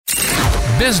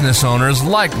business owners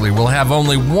likely will have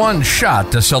only one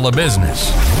shot to sell a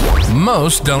business.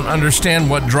 Most don't understand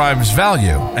what drives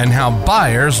value and how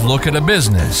buyers look at a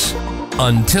business.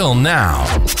 Until now.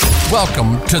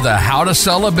 Welcome to the How to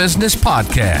Sell a Business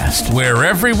podcast, where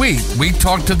every week we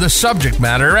talk to the subject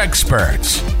matter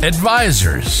experts,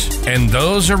 advisors, and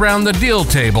those around the deal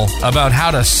table about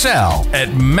how to sell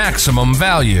at maximum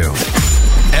value.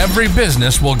 Every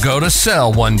business will go to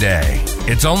sell one day.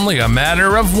 It's only a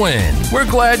matter of when. We're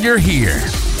glad you're here.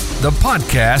 The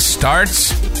podcast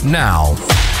starts now.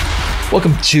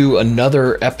 Welcome to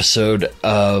another episode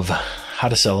of How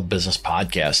to Sell a Business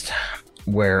podcast,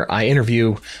 where I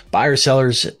interview buyers,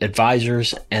 sellers,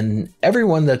 advisors, and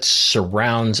everyone that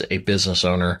surrounds a business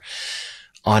owner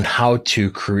on how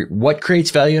to create what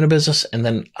creates value in a business, and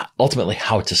then ultimately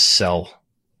how to sell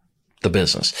the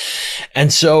business.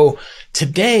 And so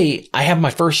today I have my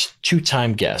first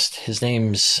two-time guest. His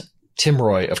name's Tim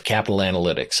Roy of Capitale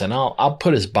Analytics, and I'll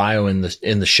put his bio in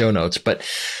the show notes, but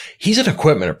he's an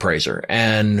equipment appraiser,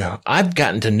 and I've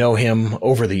gotten to know him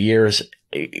over the years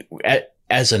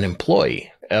as an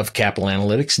employee of Capitale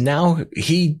Analytics. Now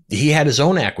he had his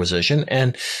own acquisition,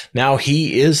 and now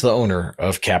he is the owner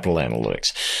of Capitale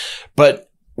Analytics. But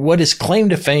what his claim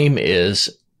to fame is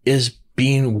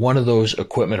being one of those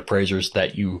equipment appraisers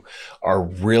that you are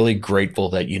really grateful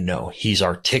that you know. He's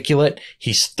articulate,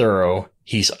 he's thorough,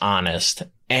 he's honest,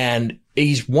 and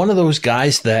he's one of those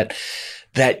guys that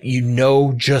you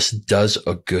know just does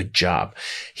a good job.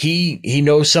 He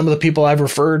knows some of the people I've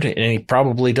referred, and he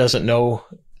probably doesn't know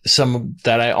some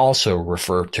that I also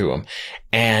refer to him.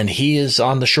 And he is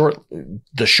on the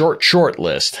short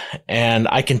list. And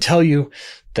I can tell you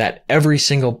that every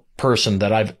single person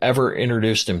that I've ever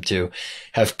introduced him to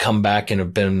have come back and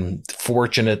have been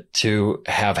fortunate to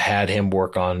have had him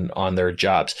work on their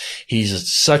jobs.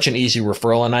 He's such an easy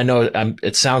referral. And I know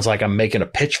it sounds like I'm making a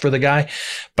pitch for the guy,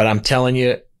 but I'm telling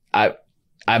you,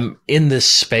 I'm in this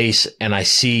space and I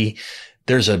see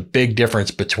there's a big difference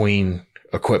between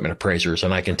equipment appraisers.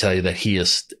 And I can tell you that he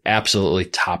is absolutely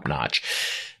top notch.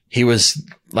 He was,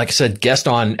 like I said, guest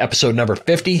on episode number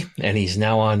 50, and he's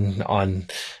now on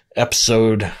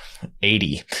episode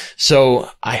 80.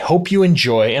 So I hope you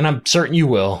enjoy, and I'm certain you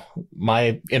will,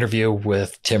 my interview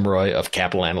with Tim Roy of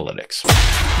Capitale Analytics.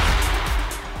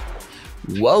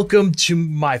 Welcome to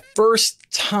my first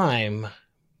two-time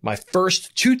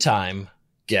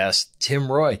guest,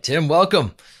 Tim Roy. Tim,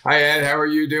 welcome. Hi, Ed. How are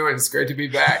you doing? It's great to be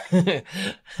back.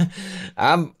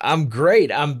 I'm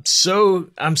great. I'm so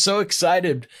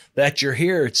excited that you're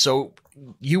here. So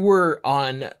you were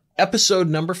on episode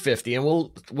number 50, and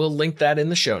we'll link that in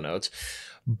the show notes.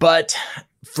 But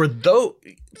for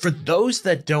those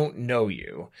that don't know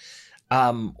you,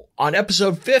 on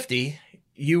episode 50,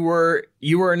 you were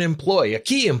an employee, a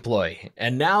key employee,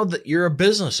 and now that you're a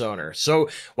business owner. So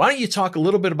why don't you talk a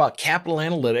little bit about Capitale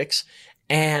Analytics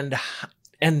and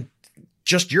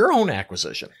just your own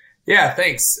acquisition? Yeah,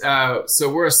 thanks.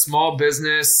 So we're a small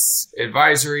business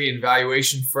advisory and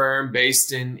valuation firm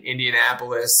based in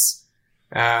Indianapolis.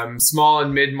 Small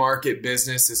and mid-market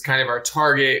business is kind of our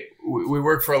target. We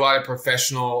work for a lot of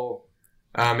professional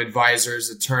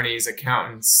advisors, attorneys,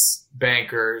 accountants,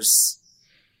 bankers.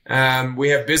 We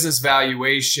have business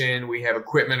valuation. We have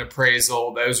equipment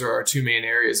appraisal. Those are our two main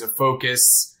areas of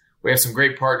focus. We have some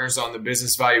great partners on the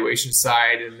business valuation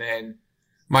side. And then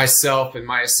myself and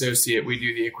my associate, we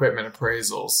do the equipment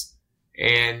appraisals.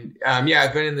 And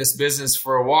I've been in this business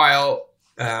for a while.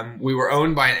 We were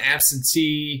owned by an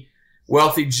absentee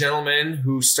wealthy gentleman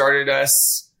who started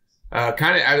us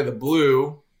kind of out of the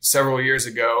blue several years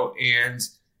ago. And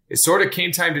it sort of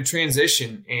came time to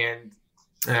transition. And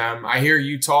I hear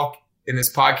you talk in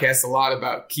this podcast a lot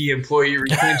about key employee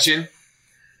retention.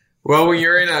 Well, when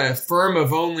you're in a firm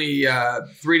of only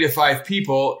 3 to 5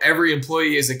 people, every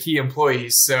employee is a key employee.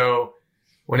 So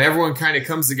when everyone kind of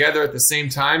comes together at the same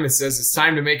time and says it's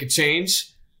time to make a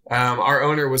change, our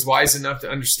owner was wise enough to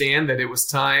understand that it was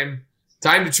time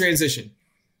to transition.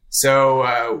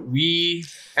 So we,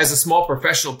 as a small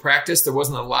professional practice, there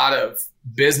wasn't a lot of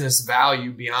business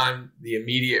value beyond the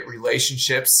immediate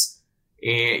relationships.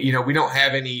 And, we don't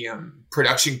have any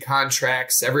production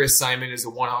contracts. Every assignment is a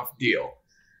one-off deal.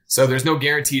 So there's no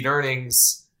guaranteed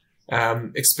earnings.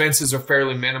 Expenses are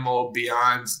fairly minimal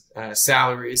beyond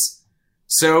salaries.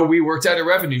 So we worked out a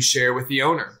revenue share with the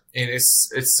owner, and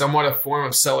it's somewhat a form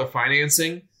of seller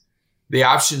financing. The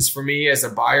options for me as a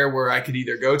buyer were I could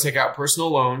either go take out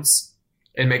personal loans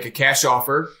and make a cash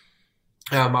offer.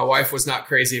 My wife was not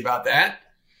crazy about that.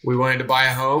 We wanted to buy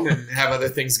a home and have other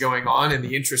things going on, and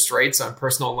the interest rates on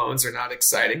personal loans are not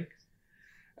exciting.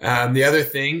 The other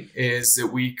thing is that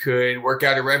we could work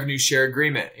out a revenue share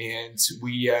agreement, and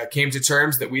we came to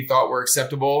terms that we thought were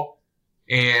acceptable,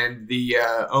 and the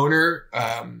owner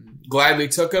gladly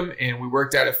took them, and we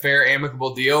worked out a fair,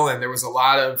 amicable deal. And there was a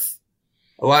lot of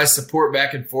support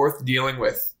back and forth, dealing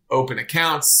with open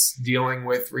accounts, dealing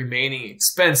with remaining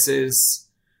expenses.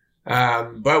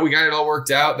 But we got it all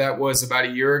worked out. That was about a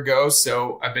year ago.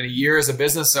 So I've been a year as a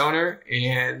business owner,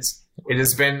 and it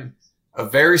has been a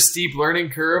very steep learning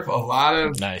curve, a lot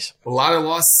of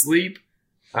lost sleep.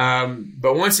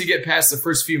 But once you get past the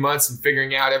first few months and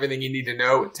figuring out everything you need to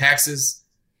know with taxes,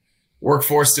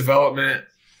 workforce development,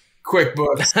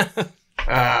 QuickBooks,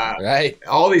 right,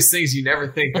 all these things you never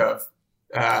think of,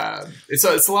 it's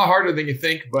a lot harder than you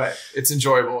think, but it's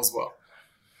enjoyable as well.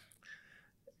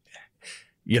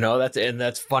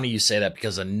 That's funny you say that,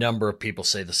 because a number of people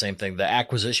say the same thing. The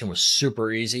acquisition was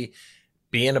super easy.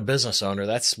 Being a business owner,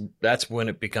 that's when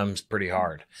it becomes pretty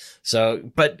hard.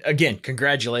 So, but again,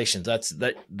 congratulations.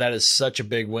 That is such a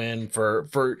big win for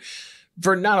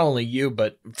not only you,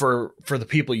 but for the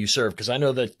people you serve. Because I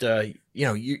know that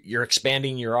you're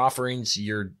expanding your offerings.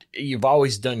 You've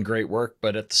always done great work,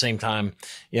 but at the same time,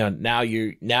 now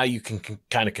you can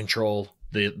kind of control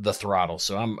the throttle.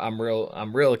 So I'm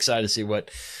real excited to see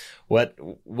what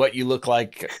you look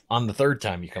like on the third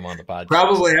time you come on the podcast.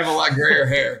 Probably have a lot grayer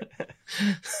hair.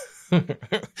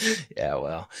 Yeah,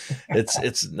 well,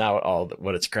 it's not all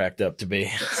what it's cracked up to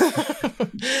be.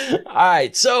 All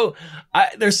right, so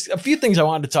there's a few things I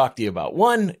wanted to talk to you about.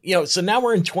 One, so now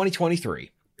we're in 2023,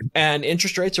 and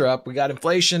interest rates are up. We got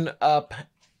inflation up,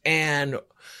 and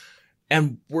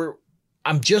I'm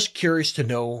just curious to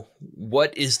know,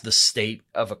 what is the state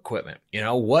of equipment?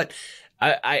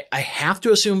 I have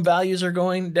to assume values are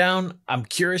going down. I'm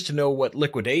curious to know what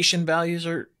liquidation values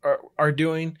are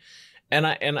doing. And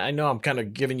I know I'm kind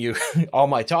of giving you all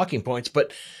my talking points,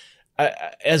 but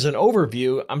as an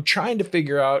overview, I'm trying to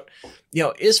figure out,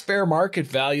 is fair market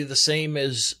value the same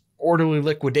as orderly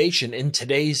liquidation in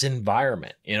today's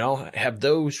environment?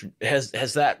 Has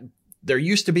that, there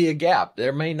used to be a gap.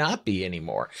 There may not be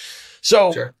anymore.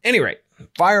 So sure. Anyway,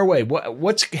 fire away.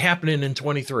 What's happening in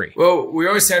 23? Well, we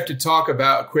always have to talk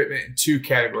about equipment in two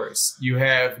categories. You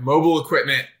have mobile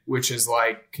equipment, which is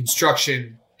like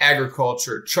construction,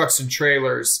 agriculture, trucks and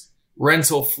trailers,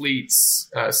 rental fleets,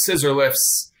 scissor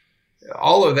lifts,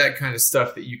 all of that kind of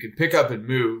stuff that you can pick up and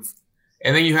move.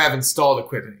 And then you have installed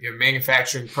equipment. You have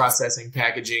manufacturing, processing,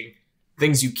 packaging,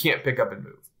 things you can't pick up and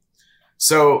move.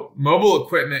 So mobile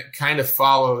equipment kind of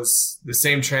follows the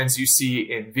same trends you see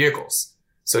in vehicles.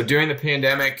 So during the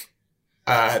pandemic,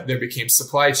 there became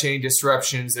supply chain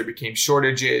disruptions. There became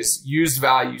shortages. Used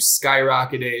values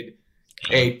skyrocketed.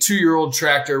 A 2-year-old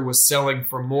tractor was selling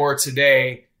for more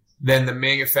today than the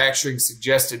manufacturing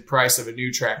suggested price of a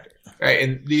new tractor. Right?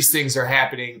 And these things are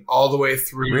happening all the way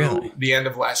through the end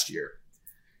of last year.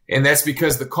 And that's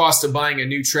because the cost of buying a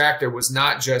new tractor was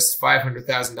not just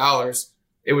 $500,000.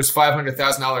 It was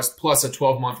 $500,000 plus a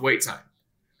 12-month wait time,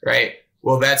 right?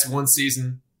 Well, that's one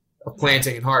season of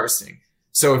planting and harvesting.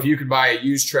 So if you could buy a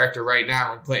used tractor right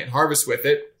now and plant and harvest with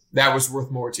it, that was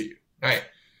worth more to you, right?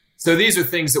 So these are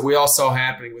things that we all saw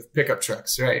happening with pickup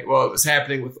trucks, right? Well, it was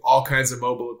happening with all kinds of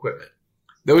mobile equipment.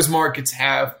 Those markets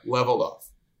have leveled off.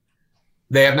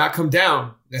 They have not come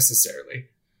down necessarily.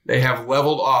 They have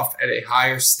leveled off at a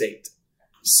higher state.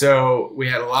 So we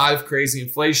had a lot of crazy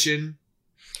inflation.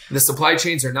 The supply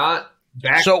chains are not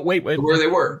back to where they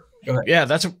were. Go ahead. Yeah,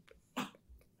 that's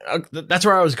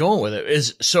where I was going with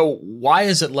it. So why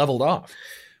is it leveled off?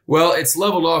 Well, it's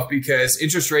leveled off because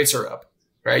interest rates are up,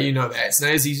 right? You know that. It's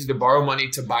not as easy to borrow money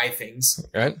to buy things.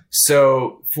 Right.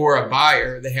 So for a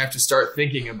buyer, they have to start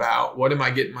thinking about, what am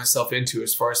I getting myself into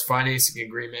as far as financing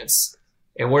agreements,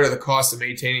 and what are the costs of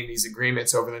maintaining these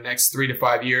agreements over the next 3 to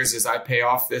 5 years as I pay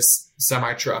off this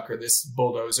semi-truck or this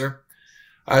bulldozer.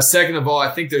 Second of all,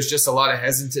 I think there's just a lot of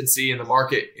hesitancy in the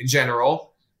market in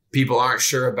general. People aren't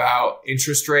sure about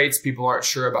interest rates. People aren't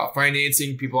sure about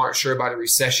financing. People aren't sure about a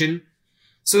recession.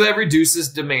 So that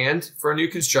reduces demand for new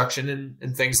construction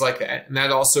and things like that. And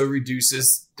that also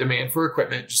reduces demand for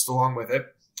equipment just along with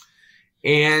it.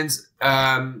 And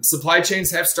supply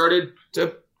chains have started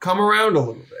to come around a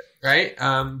little bit, right?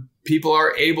 People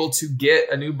are able to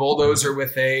get a new bulldozer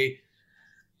with a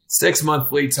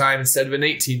 6-month lead time instead of an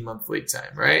 18-month lead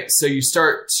time, right? So you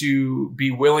start to be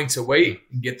willing to wait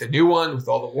and get the new one with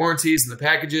all the warranties and the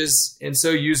packages. And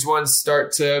so used ones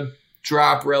start to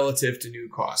drop relative to new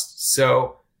costs.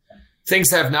 So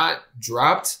things have not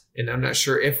dropped, and I'm not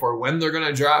sure if or when they're going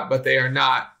to drop, but they are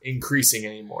not increasing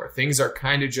anymore. Things are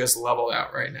kind of just leveled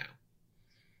out right now.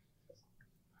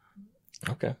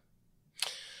 Okay.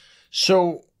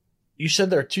 So you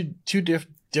said there are two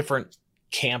different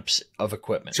camps of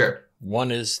equipment. Sure.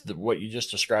 One is what you just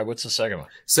described. What's the second one?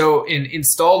 So in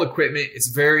installed equipment, it's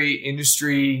very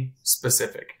industry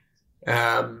specific.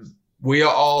 We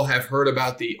all have heard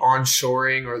about the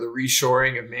onshoring or the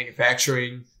reshoring of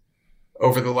manufacturing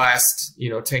over the last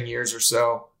 10 years or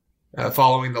so,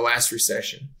 following the last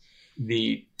recession.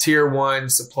 The tier one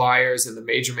suppliers and the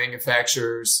major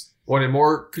manufacturers wanted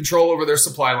more control over their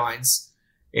supply lines.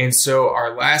 And so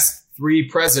our last 3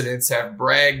 presidents have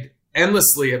bragged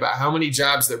endlessly about how many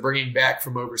jobs they're bringing back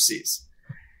from overseas.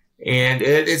 And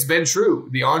it's been true.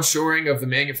 The onshoring of the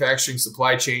manufacturing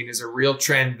supply chain is a real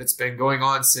trend that's been going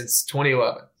on since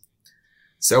 2011.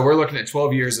 So we're looking at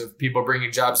 12 years of people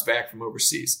bringing jobs back from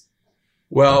overseas.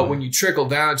 Well, when you trickle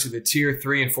down to the tier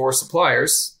 3 and 4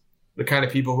 suppliers, the kind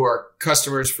of people who are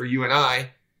customers for you and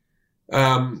I,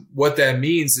 what that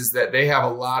means is that they have a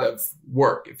lot of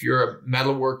work. If you're a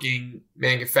metalworking,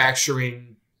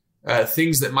 manufacturing,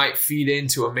 things that might feed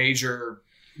into a major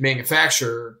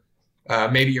manufacturer,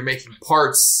 maybe you're making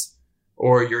parts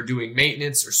or you're doing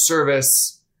maintenance or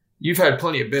service, you've had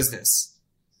plenty of business.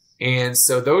 And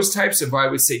so those types of, I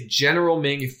would say, general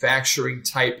manufacturing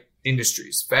type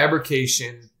industries,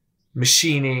 fabrication,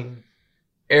 machining,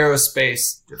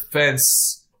 aerospace,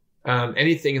 defense,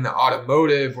 anything in the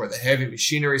automotive or the heavy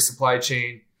machinery supply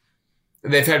chain,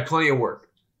 they've had plenty of work.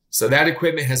 So that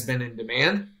equipment has been in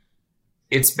demand.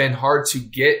 It's been hard to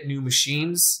get new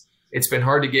machines. It's been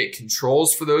hard to get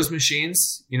controls for those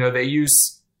machines. They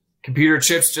use computer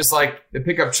chips just like the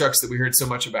pickup trucks that we heard so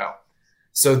much about.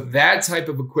 So that type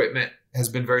of equipment has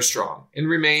been very strong and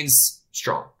remains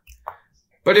strong.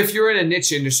 But if you're in a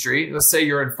niche industry, let's say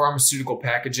you're in pharmaceutical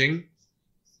packaging,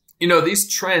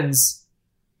 these trends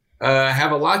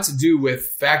have a lot to do with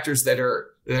factors that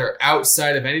are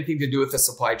outside of anything to do with the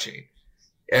supply chain.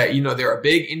 There are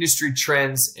big industry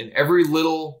trends in every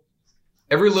little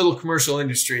commercial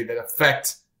industry that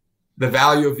affect the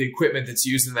value of the equipment that's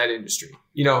used in that industry.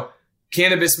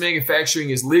 Cannabis manufacturing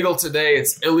is legal today.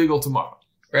 It's illegal tomorrow,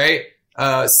 right?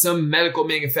 Some medical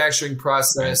manufacturing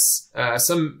process,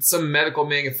 some medical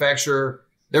manufacturer,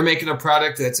 they're making a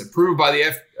product that's approved by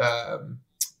the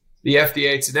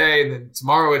FDA today, and then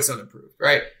tomorrow it's unapproved,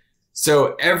 right?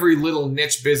 So every little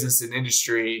niche business and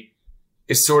industry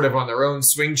is sort of on their own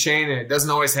swing chain, and it doesn't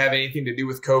always have anything to do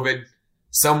with COVID.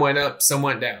 Some went up, some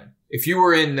went down. If you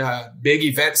were in big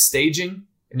event staging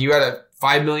and you had a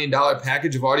 $5 million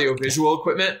package of audio visual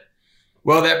equipment,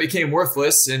 well, that became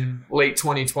worthless in late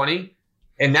 2020.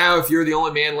 And now if you're the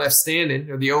only man left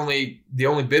standing or the only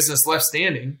business left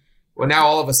standing, well, now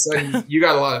all of a sudden you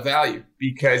got a lot of value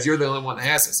because you're the only one that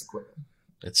has this equipment.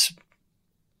 It's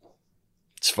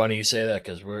funny you say that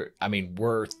because we're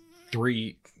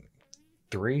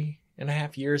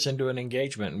 3.5 years into an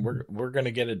engagement and we're going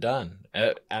to get it done.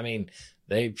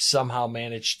 They've somehow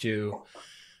managed to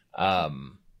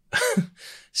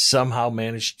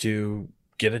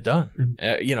get it done.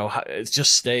 It's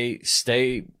just stay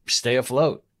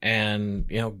afloat, and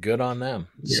good on them.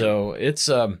 Yeah. So it's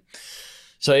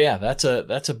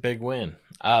that's a big win.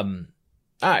 I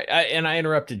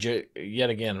interrupted you yet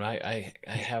again. I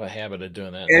have a habit of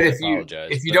doing that. And I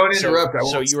apologize. If you don't interrupt, I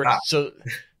won't stop.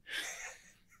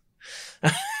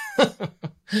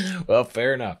 Well,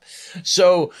 fair enough.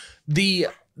 So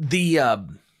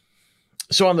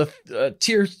so on the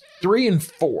tier 3 and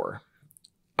 4,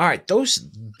 all right,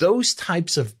 those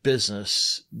types of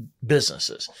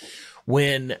businesses,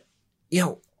 when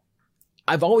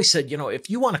I've always said, if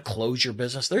you want to close your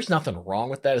business, there's nothing wrong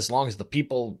with that as long as the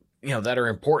people that are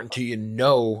important to you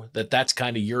that that's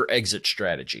kind of your exit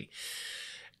strategy.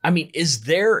 Is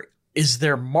there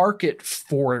market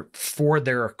for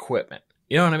their equipment?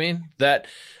 You know what I mean? That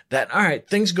all right,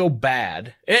 things go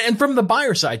bad, and from the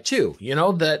buyer side too.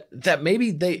 That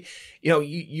maybe they,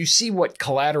 you see what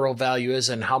collateral value is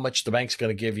and how much the bank's going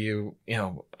to give you,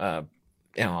 on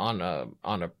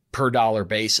a per dollar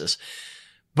basis.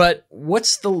 But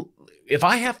if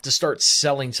I have to start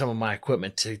selling some of my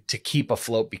equipment to keep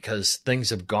afloat because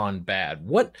things have gone bad,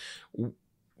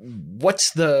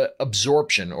 what's the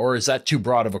absorption, or is that too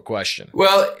broad of a question?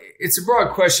 Well, it's a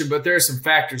broad question, but there are some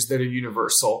factors that are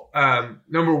universal.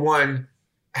 Number one,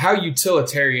 how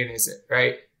utilitarian is it,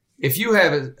 right? If you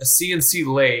have a CNC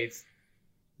lathe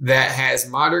that has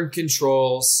modern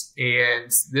controls,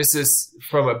 and this is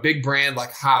from a big brand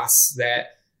like Haas,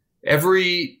 that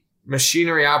every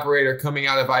machinery operator coming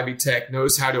out of IB Tech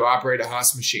knows how to operate a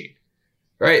Haas machine,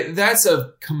 right? That's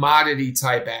a commodity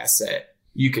type asset.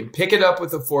 You can pick it up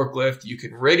with a forklift. You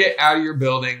can rig it out of your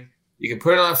building. You can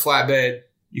put it on a flatbed.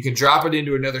 You can drop it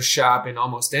into another shop in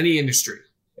almost any industry,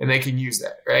 and they can use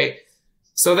that, right?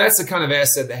 So that's the kind of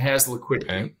asset that has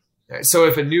liquidity. Okay. So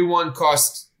if a new one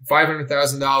costs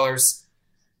 $500,000,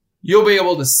 you'll be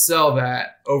able to sell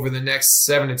that over the next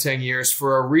 7 to 10 years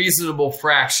for a reasonable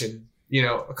fraction,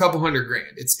 a couple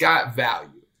 $100,000. It's got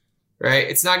value, right?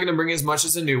 It's not going to bring as much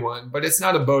as a new one, but it's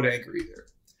not a boat anchor either.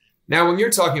 Now, when you're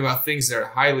talking about things that are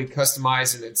highly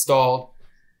customized and installed,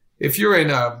 if you're in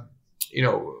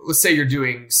let's say you're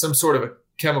doing some sort of a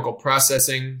chemical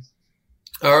processing,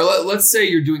 or let's say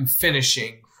you're doing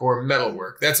finishing for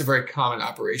metalwork. That's a very common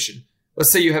operation. Let's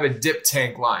say you have a dip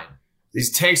tank line.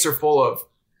 These tanks are full of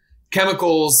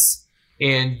chemicals,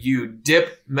 and you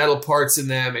dip metal parts in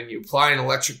them and you apply an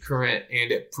electric current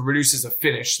and it produces a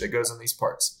finish that goes on these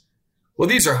parts. Well,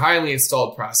 these are highly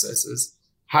installed processes,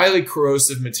 highly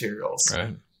corrosive materials.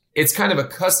 Right. It's kind of a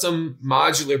custom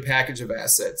modular package of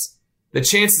assets. The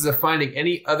chances of finding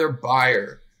any other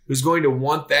buyer who's going to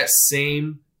want that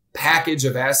same package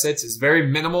of assets is very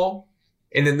minimal.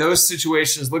 And in those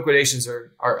situations, liquidations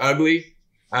are ugly.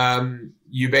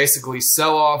 You basically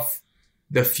sell off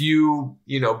the few,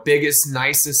 biggest,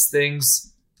 nicest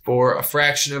things for a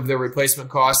fraction of their replacement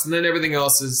cost, and then everything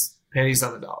else is pennies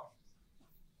on the dollar.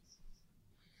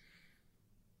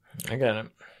 I got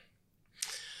it.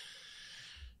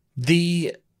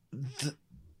 The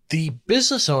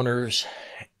business owners,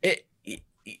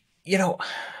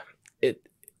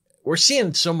 we're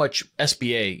seeing so much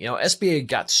SBA. SBA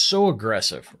got so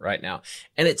aggressive right now,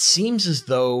 and it seems as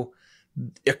though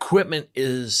equipment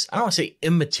is, I don't want to say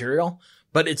immaterial,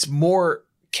 but it's more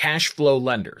cash flow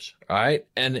lenders. All right.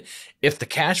 And if the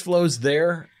cash flow is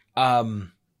there, who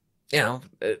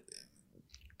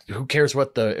cares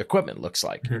what the equipment looks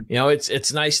like? Mm-hmm.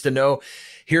 It's nice to know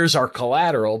here's our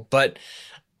collateral, but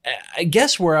I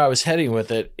guess where I was heading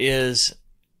with it is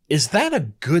that a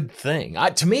good thing?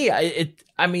 To me,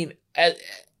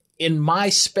 in my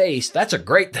space, that's a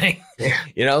great thing.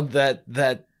 Yeah.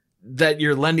 That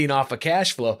you're lending off a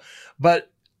cash flow, but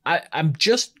I'm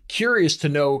just curious to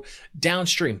know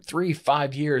downstream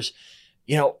 3-5 years,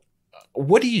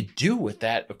 what do you do with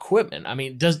that equipment? I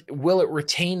mean, will it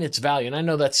retain its value? And I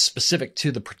know that's specific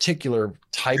to the particular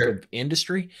type of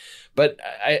industry, but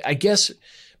I guess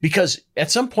because at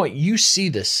some point you see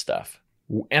this stuff,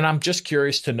 and I'm just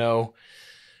curious to know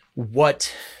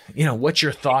what's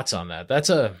your thoughts on that?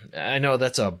 I know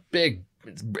that's a big,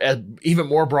 even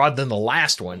more broad than the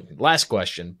last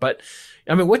question, but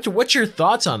I mean, what's your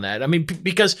thoughts on that? I mean,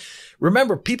 because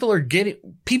remember, people are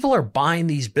buying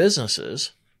these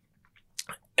businesses,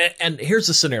 and here's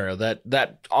the scenario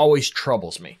that always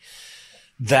troubles me: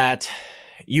 that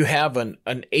you have an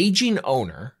aging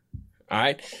owner, all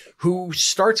right, who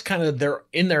starts kind of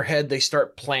in their head, they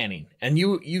start planning, and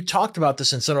you talked about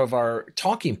this in some of our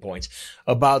talking points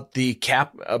about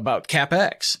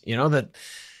CapEx, that.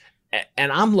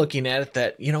 And I'm looking at it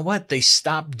that, they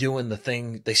stopped doing the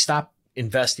thing. They stopped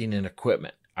investing in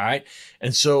equipment. All right.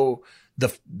 And so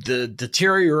the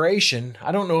deterioration,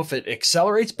 I don't know if it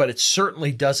accelerates, but it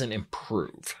certainly doesn't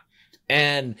improve.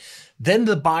 And then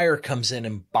the buyer comes in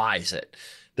and buys it.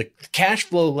 The cash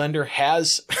flow lender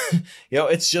has,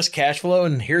 it's just cash flow.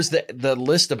 And here's the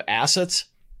list of assets.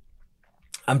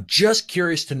 I'm just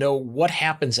curious to know what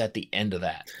happens at the end of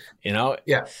that,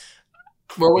 Yeah.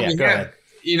 Well, when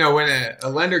a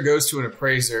lender goes to an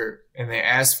appraiser and they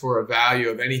ask for a value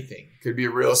of anything, could be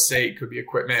real estate, could be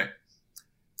equipment,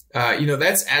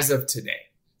 that's as of today,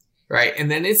 right?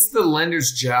 And then it's the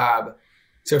lender's job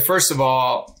to, first of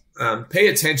all, pay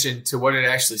attention to what it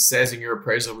actually says in your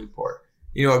appraisal report.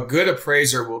 A good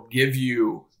appraiser will give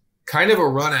you kind of a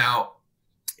run out.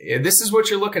 This is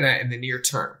what you're looking at in the near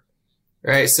term,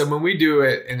 right? So when we do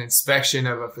an inspection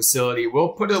of a facility,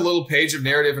 we'll put a little page of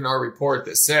narrative in our report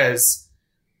that says,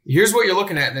 here's what you're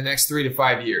looking at in the next 3 to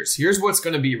 5 years. Here's what's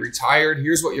going to be retired.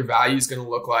 Here's what your value is going to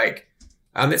look like.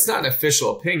 It's not an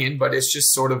official opinion, but it's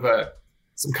just sort of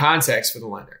some context for the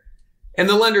lender. And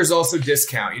the lenders also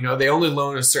discount. They only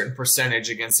loan a certain percentage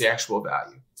against the actual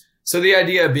value. So the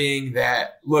idea being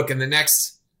that, look, in the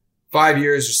next 5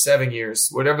 years or 7 years,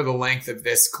 whatever the length of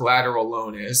this collateral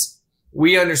loan is,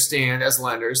 we understand as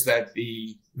lenders that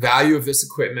the value of this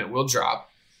equipment will drop.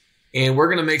 And we're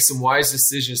going to make some wise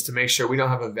decisions to make sure we don't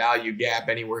have a value gap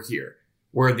anywhere here,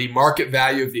 where the market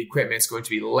value of the equipment is going to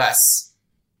be less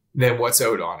than what's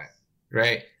owed on it,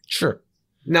 right? Sure.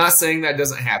 Not saying that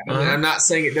doesn't happen. And I'm not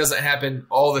saying it doesn't happen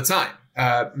all the time.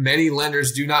 Many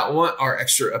lenders do not want our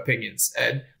extra opinions,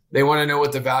 Ed. They want to know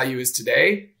what the value is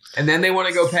today, and then they want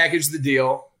to go package the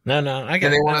deal. I get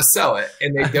and they want to sell it,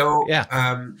 and they don't.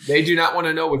 They do not want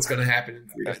to know what's going to happen in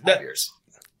 3 to 5 years.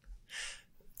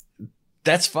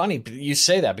 that's funny you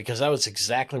say that, because that was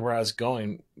exactly where I was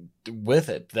going with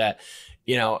it. That,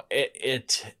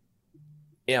 and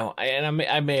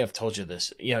I may have told you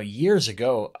this, years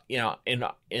ago,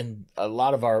 in a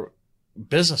lot of our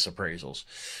business appraisals,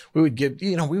 we would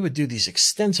do these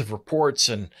extensive reports,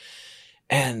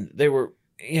 and they were,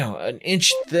 an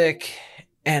inch thick.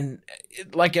 And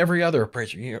like every other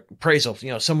appraisal,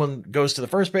 someone goes to the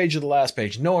first page or the last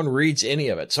page. No one reads any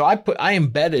of it. So I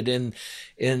embedded in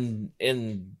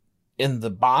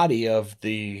the body of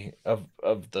the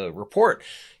report.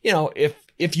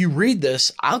 If you read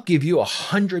this, I'll give you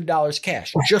 $100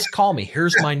 cash. Just call me.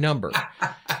 Here's my number.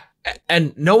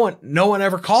 And no one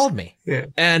ever called me. Yeah.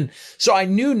 And so I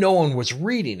knew no one was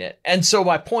reading it. And so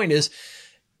my point is,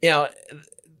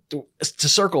 to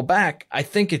circle back, I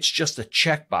think it's just a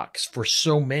checkbox for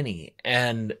so many.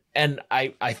 And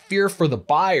I fear for the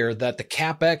buyer that the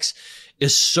CapEx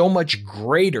is so much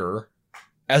greater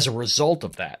as a result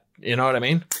of that. You know what I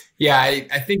mean? Yeah, I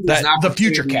think there's that, the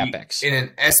future CapEx. In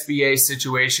an SBA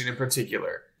situation in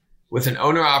particular, with an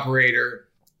owner-operator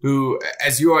who,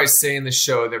 as you always say in the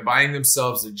show, they're buying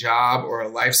themselves a job or a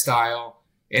lifestyle,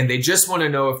 and they just want to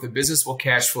know if the business will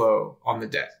cash flow on the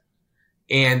debt.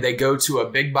 And they go to a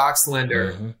big box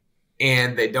lender, mm-hmm.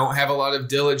 and they don't have a lot of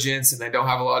diligence, and they don't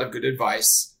have a lot of good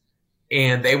advice.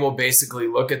 And they will basically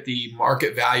look at the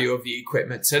market value of the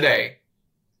equipment today,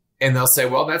 and they'll say,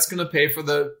 well, that's going to pay for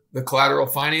the collateral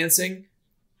financing,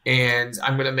 and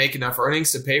I'm going to make enough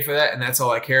earnings to pay for that, and that's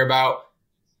all I care about.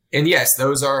 And yes,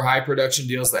 those are high production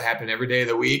deals that happen every day of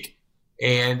the week.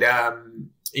 And,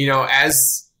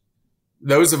 as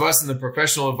those of us in the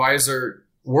professional advisor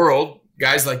world,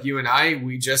 guys like you and I,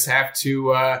 we just have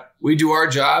to, we do our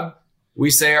job. We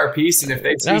say our piece. And if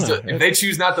they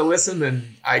choose not to listen,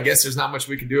 then I guess there's not much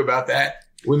we can do about that.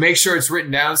 We make sure it's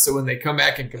written down, so when they come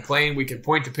back and complain, we can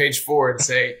point to page 4 and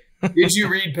say, did you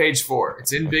read page 4?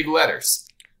 It's in big letters.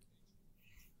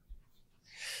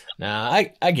 No,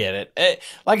 I get it.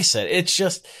 Like I said, it's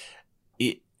just,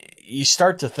 you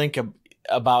start to think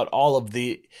about all of,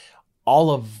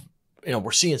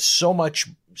 we're seeing so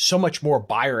much more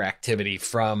buyer activity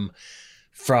from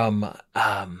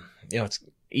it's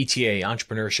ETA,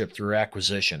 entrepreneurship through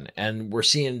acquisition. And we're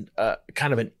seeing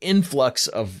kind of an influx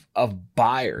of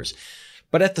buyers.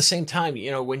 But at the same time,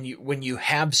 when you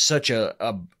have such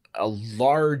a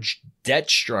large debt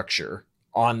structure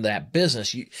on that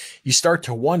business, you start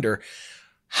to wonder,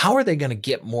 how are they going to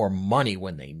get more money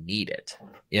when they need it?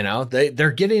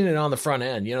 They're getting it on the front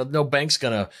end. No bank's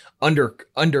going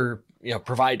to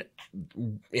provide,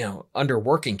 under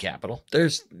working capital.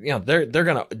 There's, they're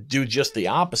going to do just the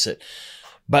opposite.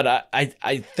 But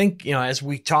I think, as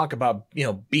we talk about,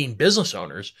 being business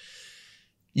owners,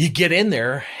 you get in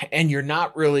there and you're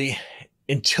not really,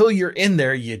 until you're in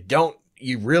there,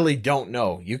 you really don't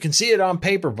know. You can see it on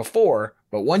paper before,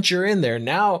 but once you're in there,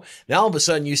 now all of a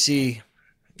sudden you see,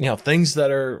 things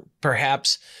that are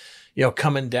perhaps,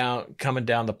 coming down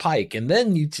the pike. And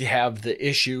then you have the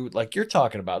issue like you're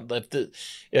talking about,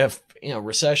 if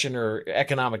recession or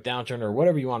economic downturn or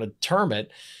whatever you want to term it,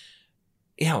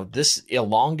 this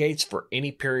elongates for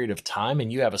any period of time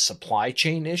and you have a supply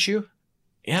chain issue.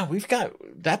 Yeah, we've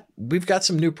got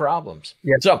some new problems.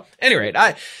 Yeah. So at any rate,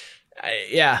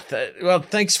 well,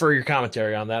 thanks for your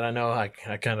commentary on that. I know I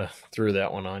kind of threw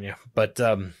that one on you, but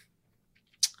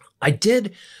I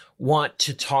did want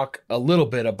to talk a little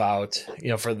bit about,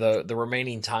 for the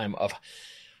remaining time, of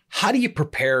how do you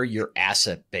prepare your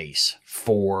asset base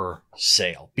for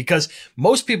sale? Because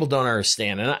most people don't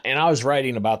understand. And I was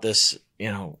writing about this, I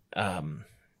don't know,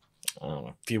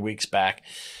 a few weeks back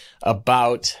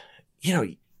about,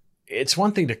 it's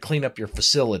one thing to clean up your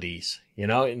facilities,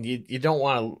 and you don't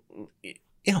want to,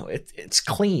 it's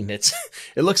clean. It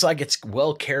looks like it's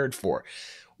well cared for.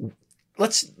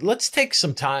 Let's take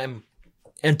some time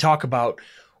and talk about,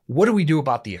 what do we do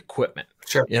about the equipment?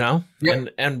 Sure. Yeah.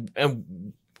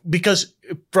 And because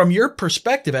from your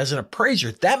perspective as an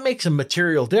appraiser, that makes a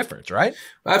material difference, right?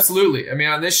 Absolutely. I mean,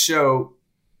 on this show,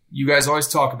 you guys always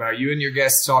talk about, you and your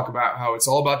guests talk about how it's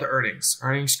all about the earnings.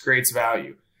 Earnings creates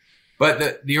value.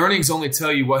 But the earnings only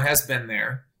tell you what has been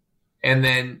there. And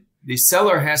then the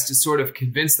seller has to sort of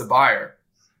convince the buyer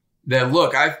that,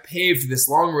 look, I've paved this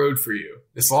long road for you,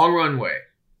 this long runway,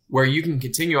 where you can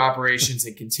continue operations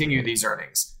and continue these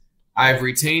earnings. I've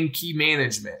retained key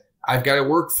management. I've got a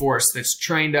workforce that's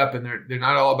trained up and they're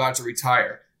not all about to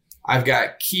retire. I've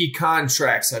got key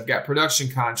contracts. I've got production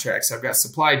contracts. I've got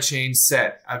supply chain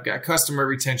set. I've got customer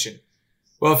retention.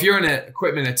 Well, if you're in an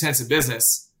equipment intensive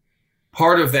business,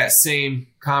 part of that same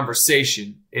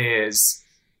conversation is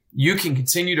you can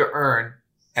continue to earn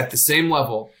at the same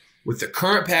level with the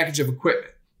current package of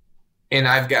equipment, and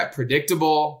I've got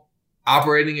predictable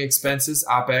operating expenses,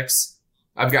 OPEX,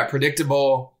 I've got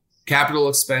predictable capital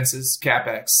expenses,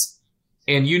 CapEx,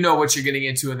 and you know what you're getting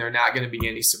into, and there are not going to be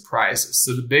any surprises.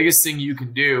 So the biggest thing you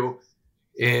can do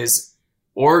is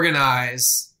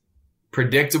organize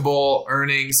predictable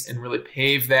earnings and really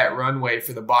pave that runway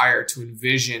for the buyer to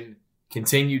envision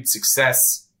continued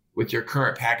success with your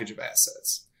current package of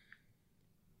assets.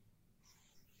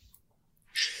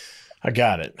 I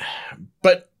got it.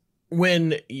 But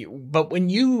when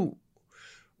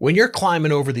you're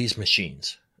climbing over these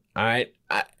machines, all right,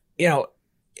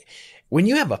 when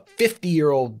you have a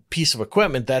 50-year-old piece of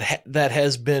equipment that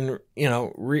has been,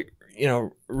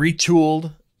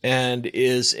 retooled and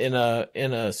is in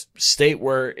a state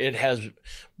where it has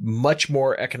much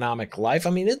more economic life. I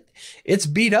mean, it's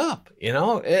beat up,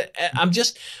 I'm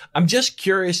just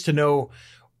curious to know,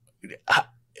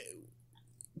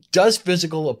 does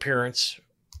physical appearance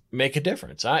make a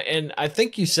difference? I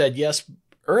think you said yes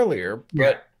earlier,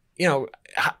 but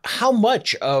how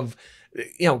much of,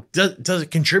 does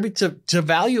it contribute to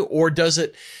value, or does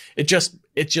it just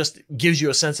gives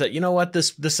you a sense that,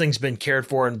 this thing's been cared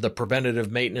for, and the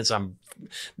preventative maintenance,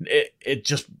 it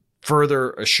just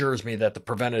further assures me that the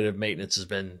preventative maintenance has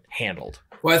been handled.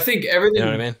 Well, I think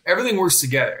everything works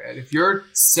together. And if you're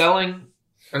selling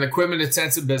an equipment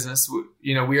intensive business,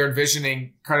 we are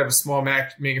envisioning kind of a small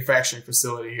manufacturing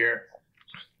facility here.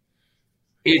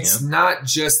 It's not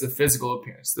just the physical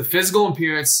appearance. The physical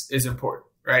appearance is important,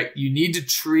 right? You need to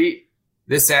treat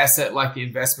this asset like the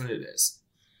investment it is.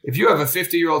 If you have a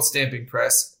 50-year-old stamping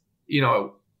press,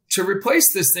 to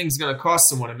replace this thing's going to cost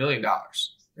someone $1 million,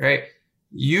 right?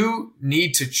 You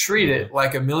need to treat it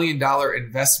like $1 million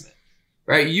investment,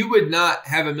 right? You would not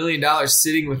have $1 million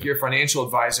sitting with your financial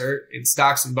advisor in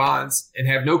stocks and bonds and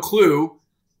have no clue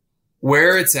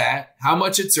where it's at, how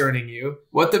much it's earning you,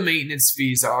 what the maintenance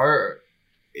fees are.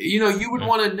 You would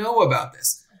want to know about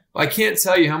this. Well, I can't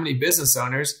tell you how many business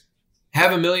owners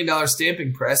have $1 million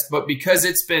stamping press, but because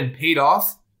it's been paid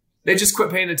off, they just quit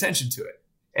paying attention to it.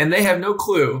 And they have no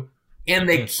clue, and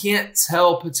they can't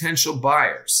tell potential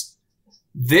buyers.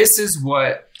 This is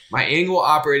what my annual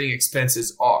operating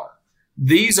expenses are.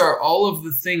 These are all of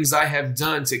the things I have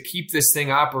done to keep this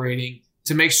thing operating,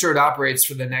 to make sure it operates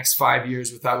for the next 5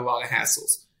 years without a lot of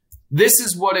hassles. This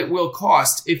is what it will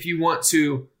cost if you want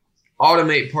to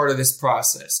automate part of this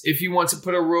process, if you want to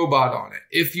put a robot on it,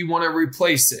 if you want to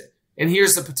replace it. And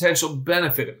here's the potential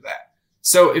benefit of that.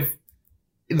 So if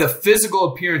the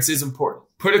physical appearance is important,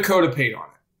 put a coat of paint on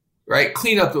it, right?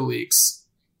 Clean up the leaks,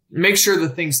 make sure the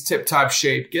thing's tip-top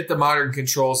shape, get the modern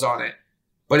controls on it.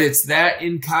 But it's that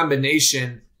in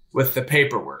combination with the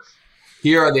paperwork.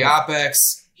 Here are the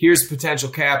OPEX, here's potential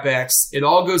CapEx. It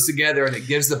all goes together, and it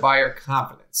gives the buyer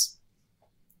confidence.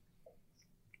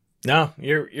 No,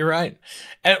 you're right.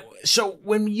 And so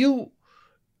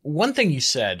one thing you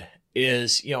said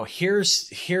is,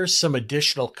 here's some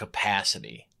additional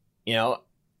capacity, if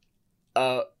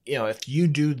you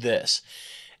do this,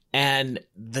 and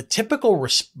the typical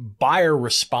buyer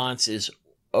response is,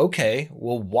 okay,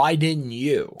 well, why didn't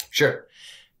you? Sure.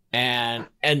 And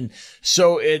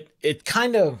so it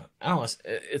kind of, I don't know,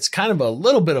 it's kind of a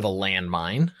little bit of a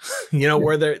landmine,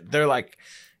 where they're like,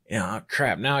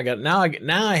 crap, now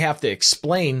I have to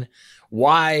explain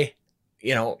why,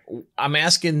 I'm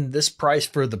asking this price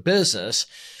for the business.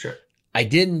 Sure. I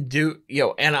didn't do,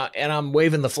 and I'm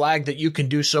waving the flag that you can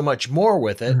do so much more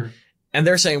with it. Mm-hmm. And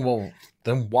they're saying, well,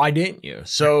 then why didn't you?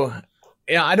 So,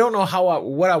 I don't know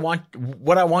what I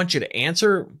want you to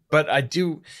answer, but I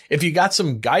do, if you got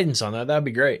some guidance on that'd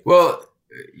be great. Well,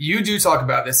 you do talk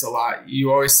about this a lot.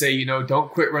 You always say,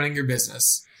 don't quit running your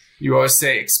business. You always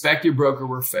say, expect your broker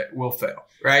will fail,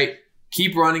 right?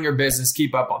 Keep running your business,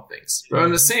 keep up on things. But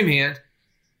on the same hand,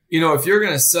 if you're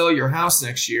going to sell your house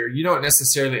next year, you don't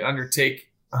necessarily undertake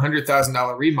a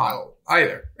 $100,000 remodel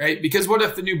either, right? Because what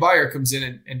if the new buyer comes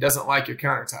in and doesn't like your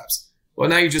countertops? Well,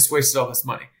 now you just wasted all this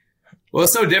money. Well,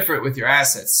 it's no different with your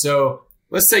assets. So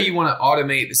let's say you want to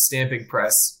automate the stamping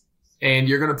press, and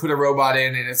you're going to put a robot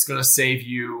in, and it's going to save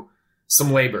you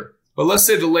some labor. But let's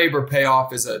say the labor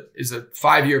payoff is a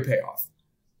 5-year payoff.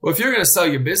 Well, if you're going to sell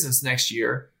your business next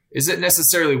year, is it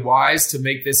necessarily wise to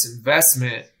make this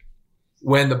investment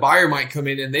when the buyer might come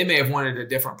in and they may have wanted a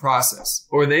different process,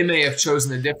 or they may have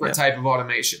chosen a different type of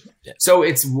automation? So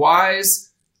it's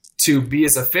wise to be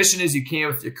as efficient as you can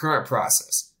with your current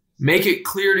process. Make it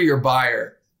clear to your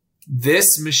buyer,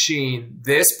 this machine,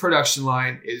 this production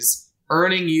line is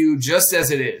earning you just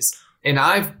as it is. And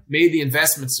I've made the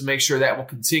investments to make sure that will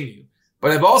continue.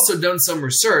 But I've also done some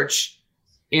research,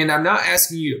 And I'm not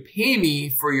asking you to pay me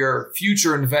for your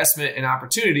future investment and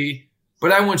opportunity,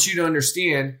 but I want you to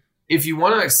understand, if you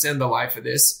want to extend the life of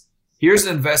this, here's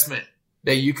an investment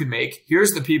that you can make.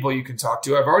 Here's the people you can talk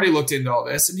to. I've already looked into all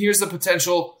this, and here's the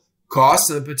potential cost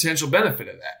and the potential benefit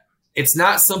of that. It's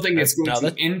not something that's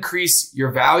going to increase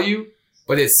your value,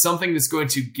 but it's something that's going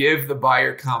to give the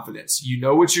buyer confidence. You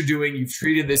know what you're doing. You've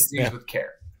treated this thing with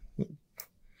care.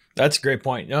 That's a great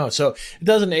point. No, so it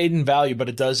doesn't aid in value, but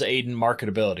it does aid in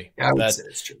marketability. Yeah, I would say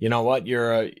it's true. You know what?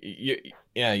 You're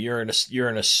an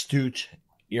astute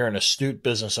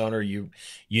business owner. You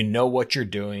know what you're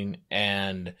doing,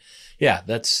 and yeah,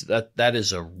 that's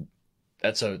a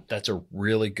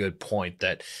really good point.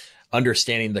 That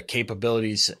understanding the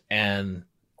capabilities and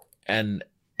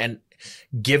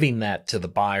giving that to the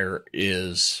buyer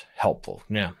is helpful.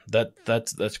 Yeah,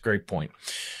 that's a great point.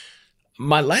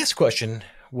 My last question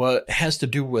has to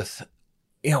do with,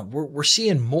 we're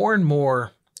seeing more and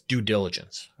more due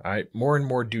diligence. All right, more and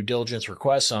more due diligence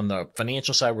requests on the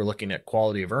financial side. We're looking at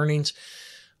quality of earnings,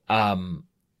 and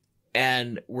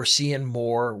we're seeing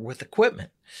more with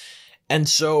equipment. And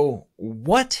so,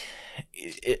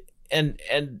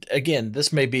 and again,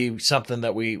 this may be something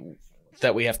that we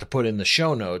have to put in the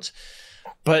show notes.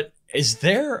 But is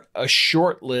there a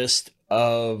short list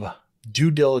of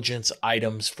due diligence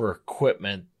items for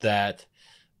equipment that,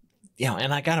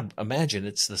 and I got to imagine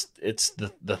it's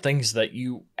the things that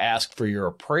you ask for your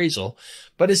appraisal,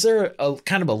 but is there a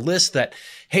kind of a list that,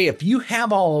 hey, if you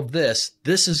have all of this,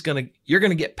 you're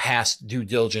going to get past due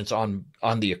diligence on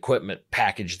the equipment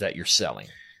package that you're selling?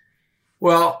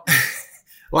 Well,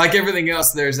 like everything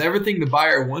else, there's everything the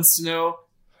buyer wants to know,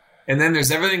 and then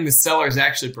there's everything the seller is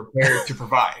actually prepared to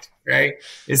provide, right?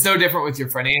 It's no different with your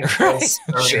financials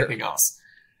or anything else.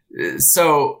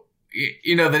 So,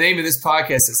 the name of this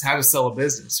podcast is How to Sell a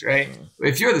Business, right?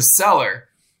 If you're the seller,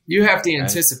 you have to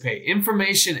anticipate.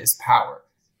 Information is power.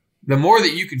 The more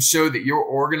that you can show that you're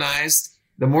organized,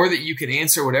 the more that you can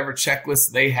answer whatever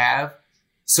checklist they have.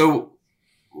 So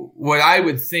what I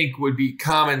would think would be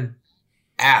common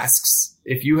asks,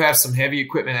 if you have some heavy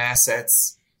equipment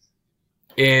assets,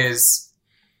 is,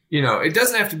 it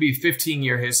doesn't have to be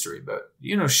 15-year history, but,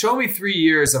 show me 3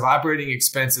 years of operating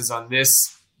expenses on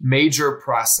this major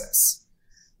process.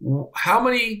 How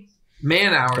many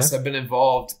man hours have been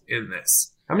involved in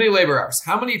this? How many labor hours?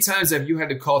 How many times have you had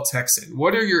to call techs in?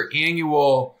 What are your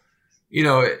annual,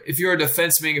 if you're a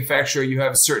defense manufacturer, you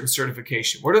have a certain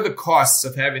certification. What are the costs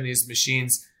of having these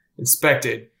machines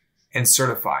inspected and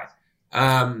certified?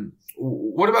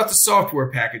 What about the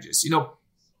software packages?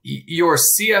 Your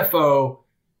CFO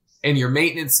and your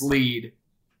maintenance lead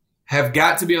have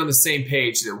got to be on the same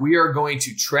page that we are going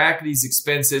to track these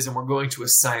expenses and we're going to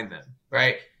assign them,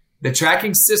 right? The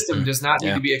tracking system does not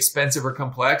need to be expensive or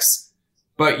complex,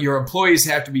 but your employees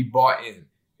have to be bought in.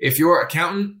 If your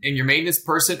accountant and your maintenance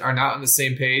person are not on the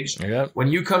same page, when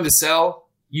you come to sell,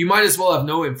 you might as well have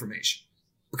no information,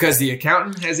 because the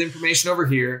accountant has information over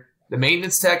here, the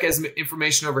maintenance tech has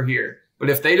information over here. But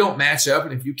if they don't match up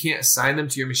and if you can't assign them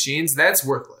to your machines, that's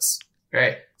worthless,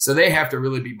 right? So they have to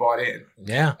really be bought in.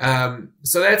 Yeah.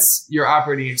 So that's your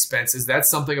operating expenses.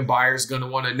 That's something a buyer is going to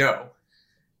want to know.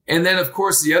 And then, of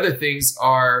course, the other things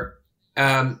are,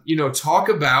 talk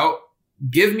about,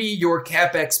 give me your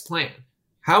CapEx plan.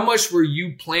 How much were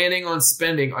you planning on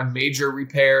spending on major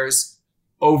repairs,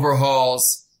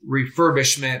 overhauls,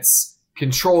 refurbishments,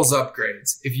 controls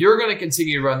upgrades? If you're going to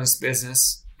continue to run this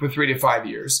business for 3 to 5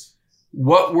 years,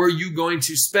 what were you going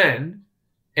to spend,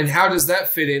 and how does that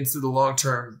fit into the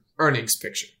long-term earnings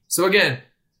picture? So again,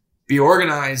 be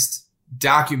organized,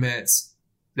 document.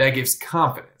 That gives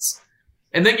confidence.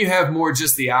 And then you have more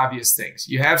just the obvious things.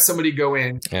 You have somebody go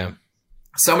in and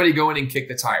kick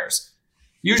the tires.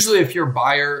 Usually if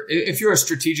you're a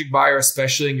strategic buyer,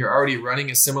 especially, and you're already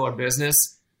running a similar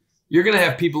business, you're going to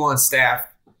have people on staff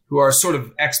who are sort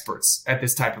of experts at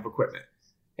this type of equipment.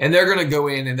 And they're going to go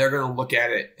in and they're going to look at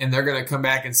it and they're going to come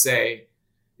back and say,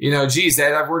 geez,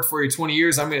 Ed, I've worked for you 20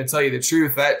 years. I'm going to tell you the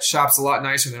truth. That shop's a lot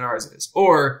nicer than ours is.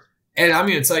 Or, Ed, I'm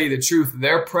going to tell you the truth.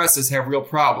 Their presses have real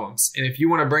problems. And if you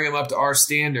want to bring them up to our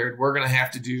standard, we're going to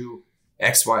have to do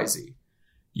X, Y, Z.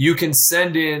 You can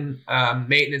send in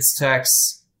maintenance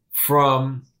techs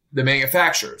from the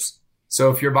manufacturers.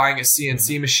 So if you're buying a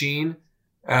CNC machine,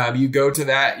 you go to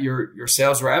that, your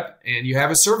sales rep, and you have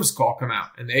a service call come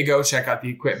out, and they go check out the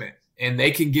equipment, and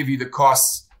they can give you the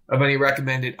costs of any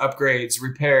recommended upgrades,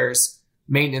 repairs,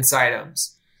 maintenance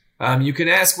items. You can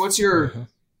ask, what's your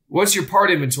part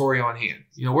inventory on hand?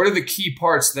 What are the key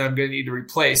parts that I'm going to need to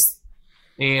replace?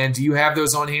 And do you have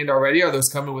those on hand already? Are those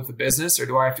coming with the business, or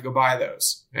do I have to go buy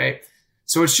those? Right.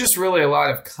 So it's just really a lot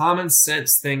of common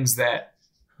sense things that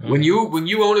when you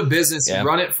own a business and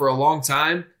run it for a long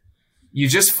time, you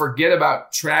just forget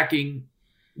about tracking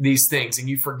these things, and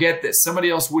you forget that somebody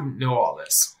else wouldn't know all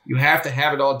this. You have to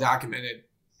have it all documented,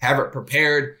 have it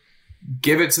prepared,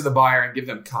 give it to the buyer, and give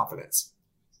them confidence.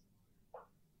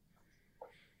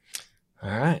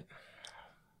 All right.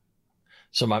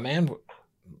 So my man,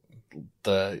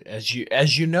 as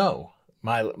you know,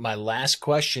 my last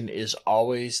question is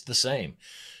always the same.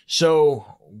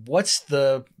 So what's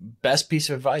the best piece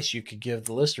of advice you could give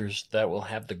the listeners that will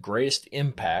have the greatest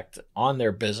impact on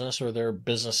their business or their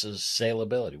business's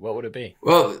saleability? What would it be?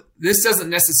 Well, this doesn't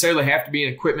necessarily have to be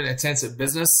an equipment-intensive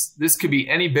business. This could be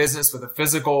any business with a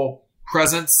physical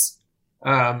presence,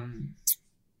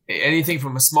 anything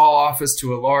from a small office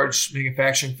to a large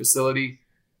manufacturing facility.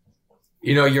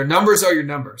 You know, your numbers are your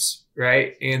numbers,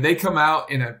 right? And they come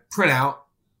out in a printout,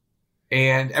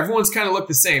 and everyone's kind of look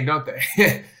the same, don't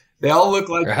they? They all look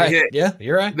like right. they hit. Yeah,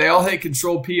 you're right. They all hit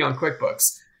Control P on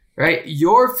QuickBooks, right?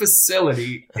 Your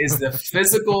facility is the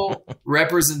physical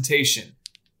representation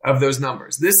of those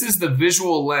numbers. This is the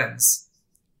visual lens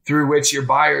through which your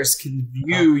buyers can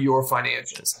view your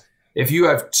financials. If you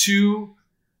have two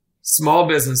small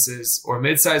businesses or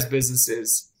mid-sized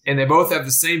businesses and they both have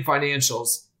the same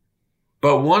financials,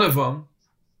 but one of them,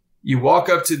 you walk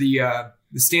up to the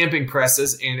stamping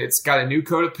presses and it's got a new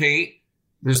coat of paint.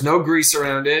 There's no grease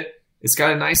around it. It's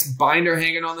got a nice binder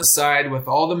hanging on the side with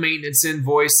all the maintenance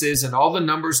invoices and all the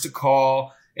numbers to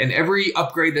call and every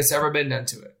upgrade that's ever been done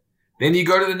to it. Then you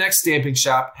go to the next stamping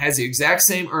shop, has the exact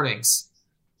same earnings,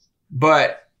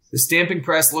 but the stamping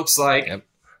press looks like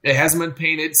it hasn't been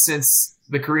painted since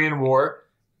the Korean War,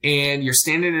 and you're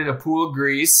standing in a pool of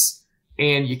grease,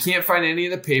 and you can't find any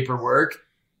of the paperwork,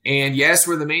 and you ask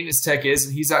where the maintenance tech is,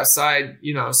 and he's outside,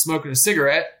 smoking a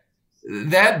cigarette.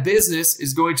 That business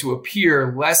is going to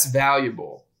appear less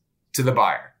valuable to the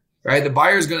buyer, right? The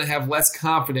buyer is going to have less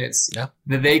confidence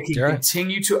that they can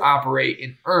continue to operate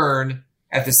and earn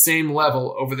at the same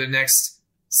level over the next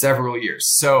several years.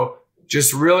 So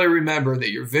just really remember that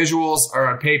your visuals are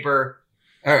on paper.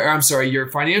 Your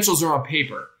financials are on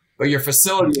paper, but your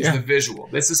facility is the visual.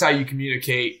 This is how you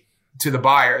communicate to the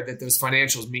buyer that those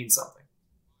financials mean something.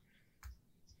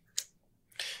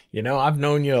 I've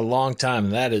known you a long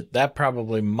time, and that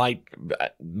probably might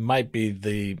be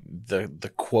the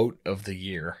quote of the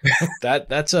year.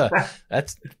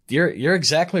 You're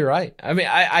exactly right. I mean,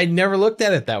 I never looked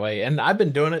at it that way, and I've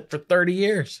been doing it for 30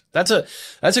 years. That's a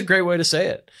great way to say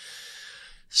it.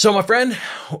 So, my friend,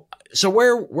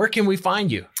 where can we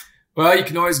find you? Well, you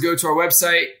can always go to our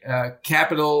website,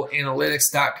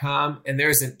 capitalanalytics.com, and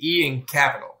there's an E in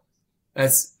capital.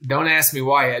 Don't ask me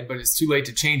why, Ed, but it's too late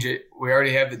to change it. We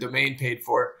already have the domain paid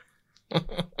for.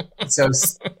 So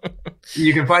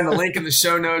you can find the link in the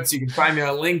show notes. You can find me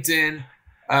on LinkedIn.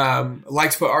 I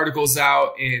like to put articles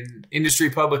out in industry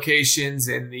publications,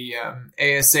 in the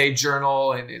ASA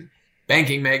Journal, and in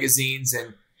banking magazines.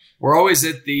 And we're always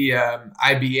at the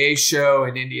IBA show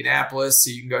in Indianapolis,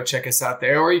 so you can go check us out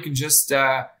there. Or you can just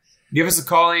give us a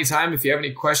call anytime if you have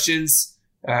any questions.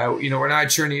 We're not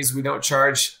attorneys. We don't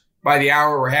charge by the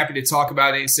hour. We're happy to talk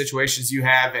about any situations you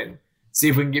have and see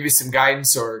if we can give you some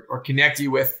guidance or connect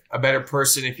you with a better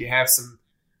person if you have some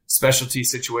specialty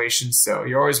situations. So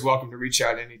you're always welcome to reach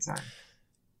out anytime.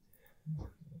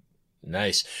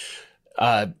 Nice.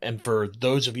 And for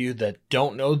those of you that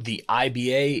don't know, the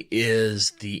IBA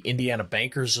is the Indiana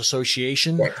Bankers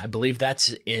Association. Right. I believe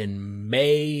that's in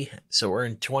May. So we're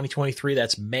in 2023.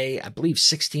 That's May, I believe,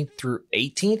 16th through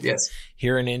 18th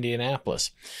here in Indianapolis.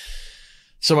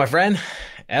 So, my friend,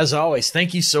 as always,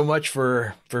 thank you so much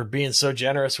for being so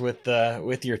generous with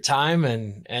your time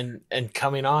and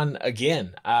coming on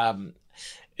again.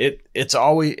 It's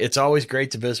always great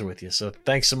to visit with you. So,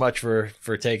 thanks so much for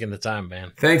taking the time,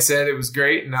 man. Thanks, Ed. It was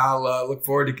great, and I'll look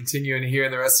forward to continuing here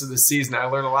in the rest of the season. I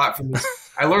learn a lot from this.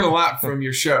 I learn a lot from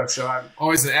your show, so I'm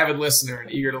always an avid listener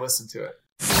and eager to listen to it.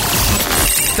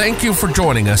 Thank you for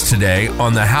joining us today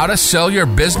on the How to Sell Your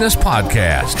Business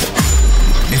podcast.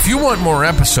 If you want more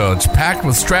episodes packed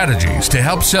with strategies to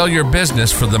help sell your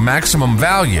business for the maximum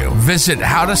value, visit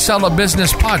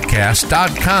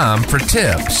howtosellabusinesspodcast.com for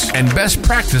tips and best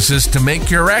practices to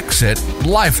make your exit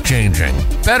life-changing.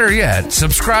 Better yet,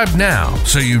 subscribe now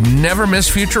so you never miss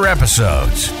future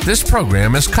episodes. This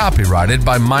program is copyrighted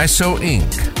by MISO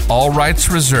Inc. All rights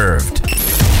reserved.